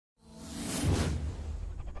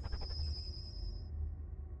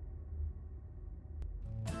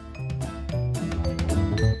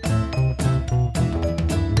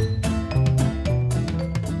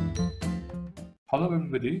Hello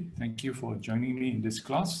everybody, thank you for joining me in this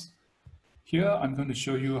class. Here I'm going to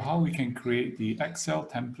show you how we can create the Excel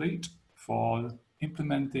template for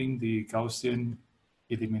implementing the Gaussian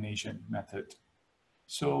elimination method.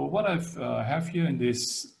 So what I have here in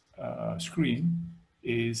this screen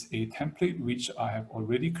is a template which I have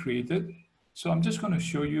already created. So I'm just going to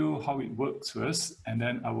show you how it works first, and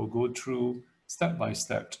then I will go through step by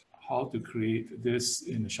step how to create this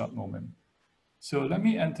in a short moment. So let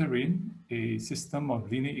me enter in a system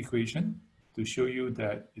of linear equation to show you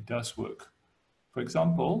that it does work. For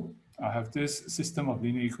example, I have this system of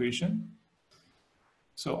linear equation.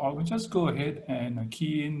 So I will just go ahead and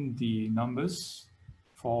key in the numbers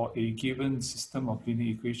for a given system of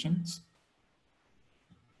linear equations.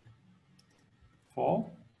 4,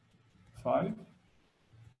 5,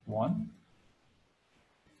 1,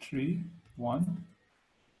 3, 1,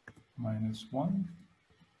 minus 1,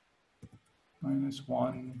 minus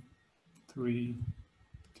 1, 3,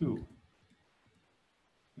 2.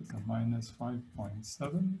 It's a minus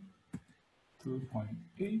 5.7,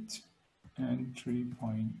 2.8, and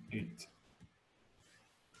 3.8.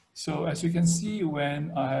 So as you can see,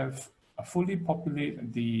 when I have fully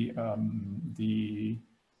populated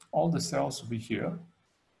all the cells over here,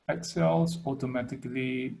 Excel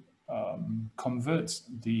automatically converts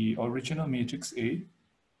the original matrix A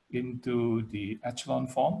into the echelon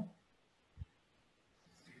form.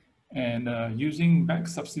 And using back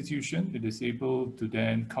substitution, it is able to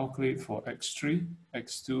then calculate for x3,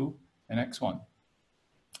 x2, and x1.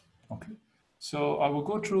 Okay, so I will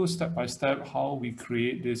go through step by step how we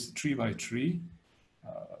create this 3x3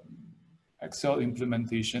 Excel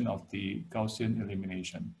implementation of the Gaussian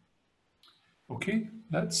elimination. Okay,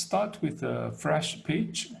 let's start with a fresh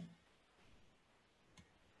page.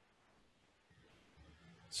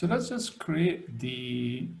 So let's just create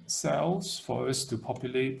the cells for us to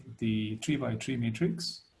populate the 3x3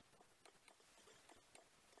 matrix.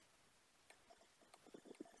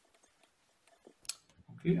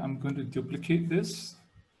 Okay, I'm going to duplicate this.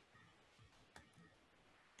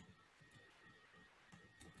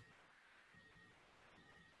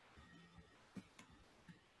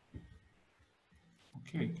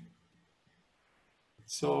 Okay,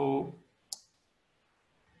 so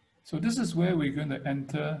this is where we're going to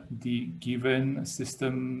enter the given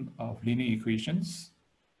system of linear equations.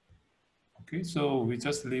 Okay, so we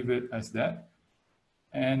just leave it as that.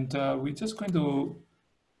 And we're just going to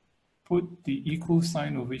put the equal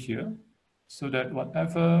sign over here so that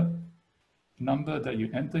whatever number that you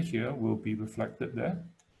enter here will be reflected there.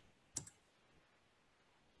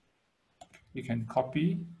 You can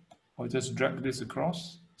copy or just drag this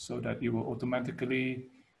across so that it will automatically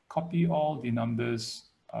copy all the numbers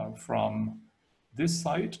from this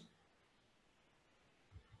side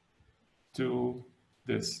to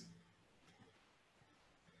this.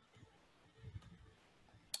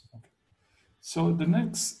 Okay. So the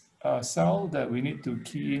next cell that we need to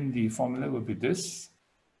key in the formula will be this.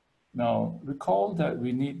 Now recall that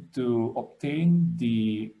we need to obtain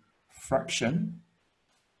the fraction,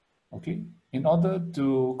 okay, in order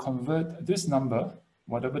to convert this number,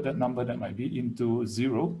 whatever that number that might be, into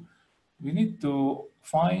 0. We need to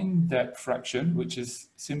find that fraction, which is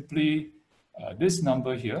simply this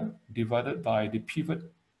number here divided by the pivot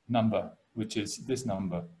number, which is this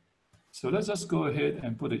number. So let's just go ahead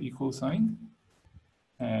and put an equal sign,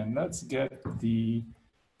 and let's get the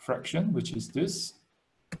fraction, which is this,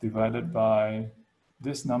 divided by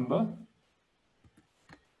this number.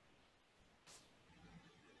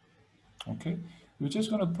 Okay, we're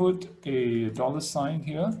just going to put a $sign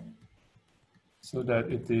here so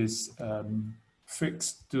that it is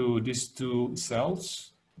fixed to these two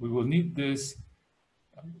cells. We will need this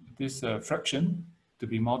fraction to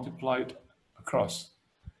be multiplied across.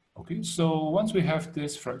 Okay, so once we have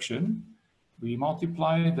this fraction, we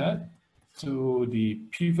multiply that to the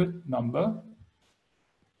pivot number.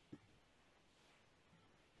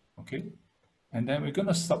 Okay, and then we're going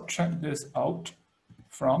to subtract this out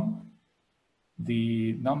from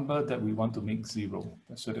the number that we want to make 0.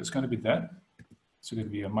 So that's going to be that. So it's going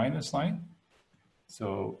to be a minus sign.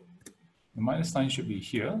 So the minus sign should be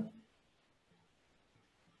here.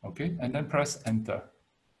 Okay, and then press enter.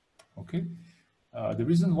 Okay, the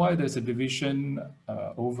reason why there's a division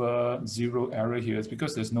over 0 error here is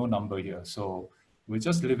because there's no number here. So we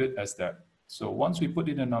just leave it as that. So once we put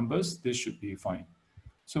in the numbers, this should be fine.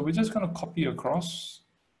 So we're just going to copy across.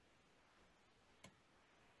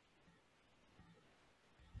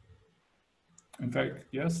 In fact,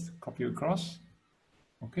 yes, copy across.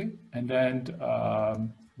 Okay, and then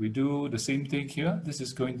we do the same thing here. This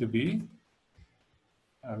is going to be,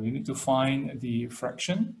 we need to find the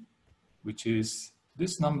fraction which is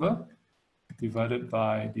this number divided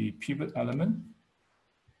by the pivot element.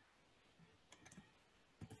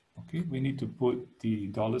 Okay, we need to put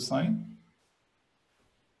the $sign.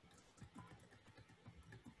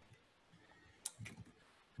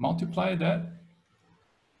 Multiply that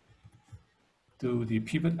to the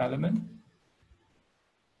pivot element,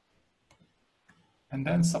 and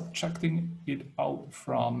then subtracting it out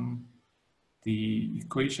from the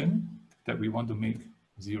equation that we want to make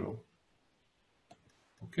 0.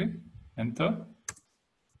 Okay, enter,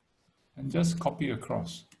 and just copy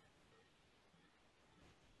across.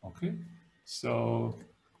 Okay, so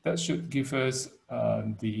that should give us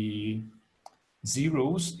the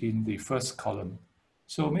zeros in the first column.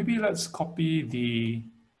 So maybe let's copy the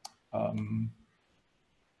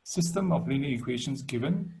system of linear equations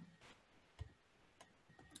given.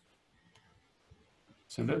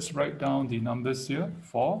 So let's write down the numbers here: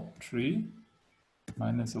 4, 3,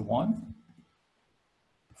 minus a 1,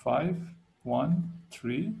 5, 1,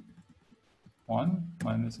 3, 1,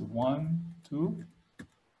 minus a 1, 2,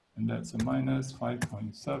 and that's a minus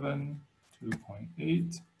 5.7,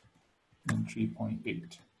 2.8, and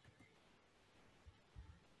 3.8.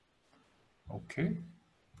 Okay.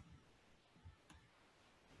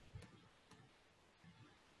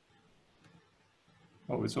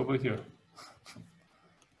 Oh, it's over here.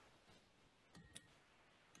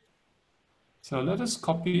 So let us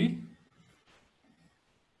copy.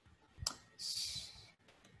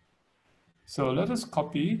 So let us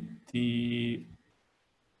copy the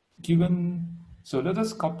given. So let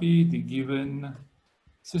us copy the given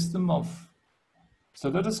system of. So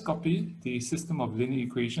let us copy the system of linear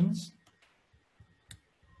equations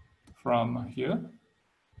from here.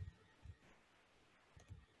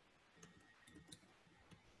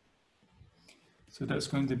 So that's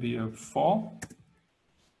going to be a 4,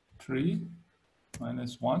 3,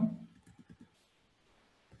 minus 1,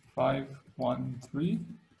 5, 1, 3,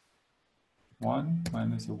 1,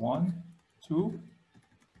 minus a 1, 2,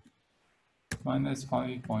 minus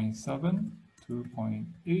 5.7,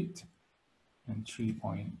 2.8, and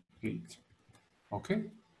 3.8. Okay,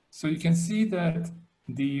 so you can see that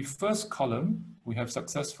the first column, we have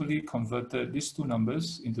successfully converted these two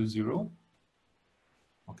numbers into 0.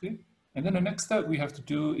 Okay, and then the next step we have to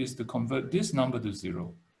do is to convert this number to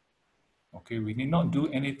 0. Okay, we need not do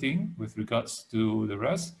anything with regards to the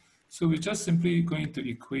rest. So we're just simply going to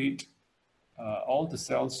equate all the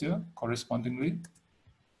cells here correspondingly.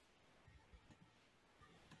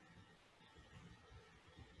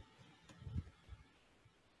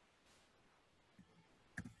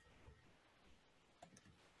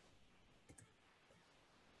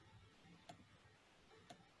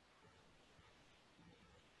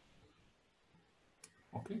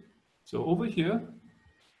 Okay, so over here,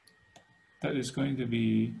 that is going to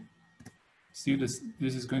be, see this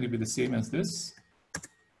is going to be the same as this.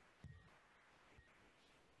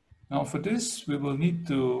 Now for this, we will need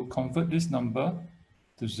to convert this number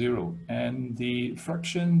to 0, and the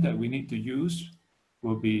fraction that we need to use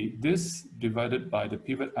will be this divided by the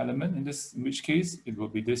pivot element, in which case it will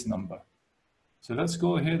be this number. So let's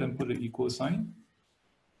go ahead and put an equal sign,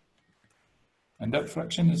 and that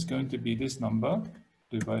fraction is going to be this number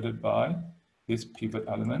divided by this pivot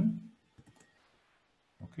element.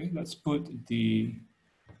 Okay, let's put the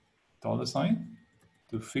 $sign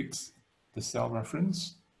to fix the cell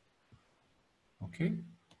reference. Okay,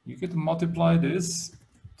 you get to multiply this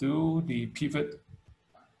to the pivot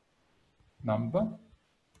number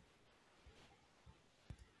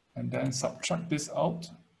and then subtract this out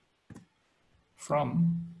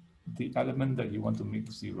from the element that you want to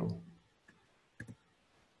make 0.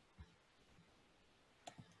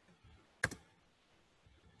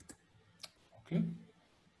 Okay,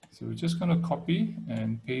 so we're just going to copy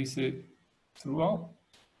and paste it throughout,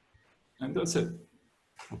 and that's it.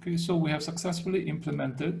 Okay, so we have successfully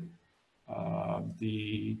implemented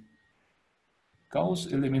the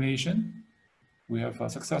Gaussian elimination. We have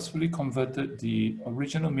successfully converted the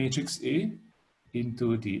original matrix A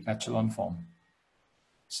into the echelon form.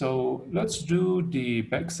 So let's do the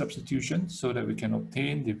back substitution so that we can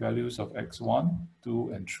obtain the values of x1,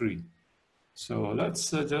 2, and 3. So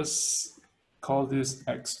let's just call this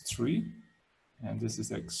x3, and this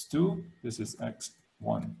is x2, this is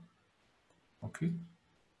x1. Okay,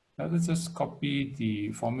 now let's just copy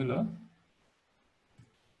the formula.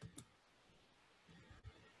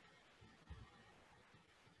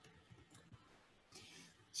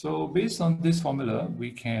 So based on this formula,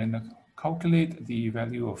 we can calculate the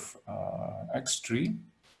value of x3.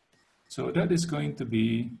 So that is going to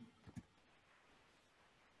be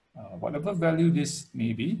whatever value this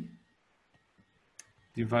may be.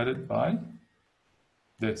 divided by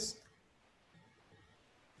this.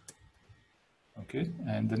 Okay,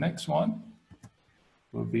 and the next one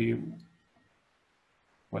will be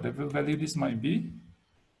whatever value this might be,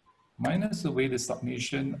 minus the weighted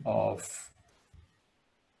summation of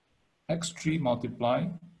x3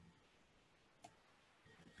 multiplied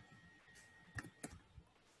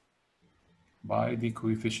by the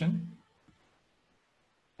coefficient,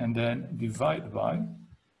 and then divide by,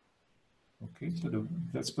 okay, so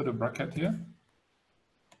let's put a bracket here,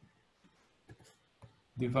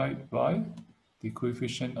 divide by the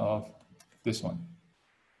coefficient of this one.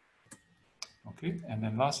 Okay, and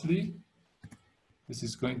then lastly, this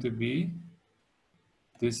is going to be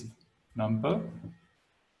this number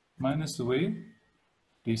minus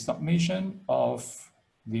the summation of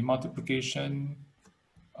the multiplication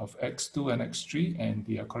of x2 and x3 and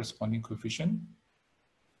the corresponding coefficient.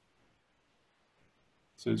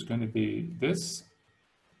 So it's going to be this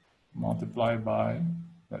multiplied by,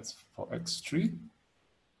 that's for x3.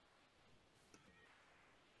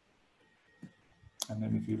 And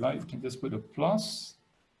then if you like, you can just put a plus,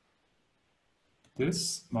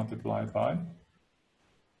 this multiplied by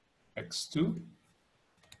x2.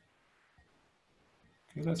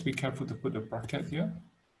 Okay, let's be careful to put a bracket here.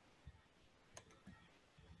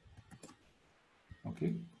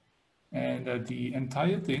 Okay, and the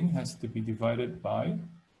entire thing has to be divided by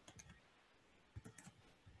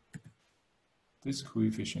this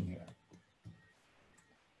coefficient here.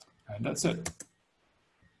 And that's it.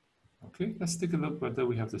 Okay, let's take a look whether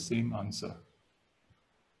we have the same answer.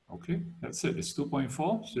 Okay, that's it. It's 2.4,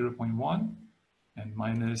 0.1, and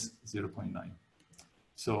minus 0.9.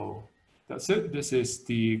 So that's it. This is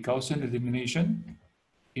the Gaussian elimination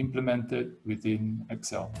implemented within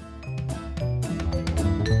Excel.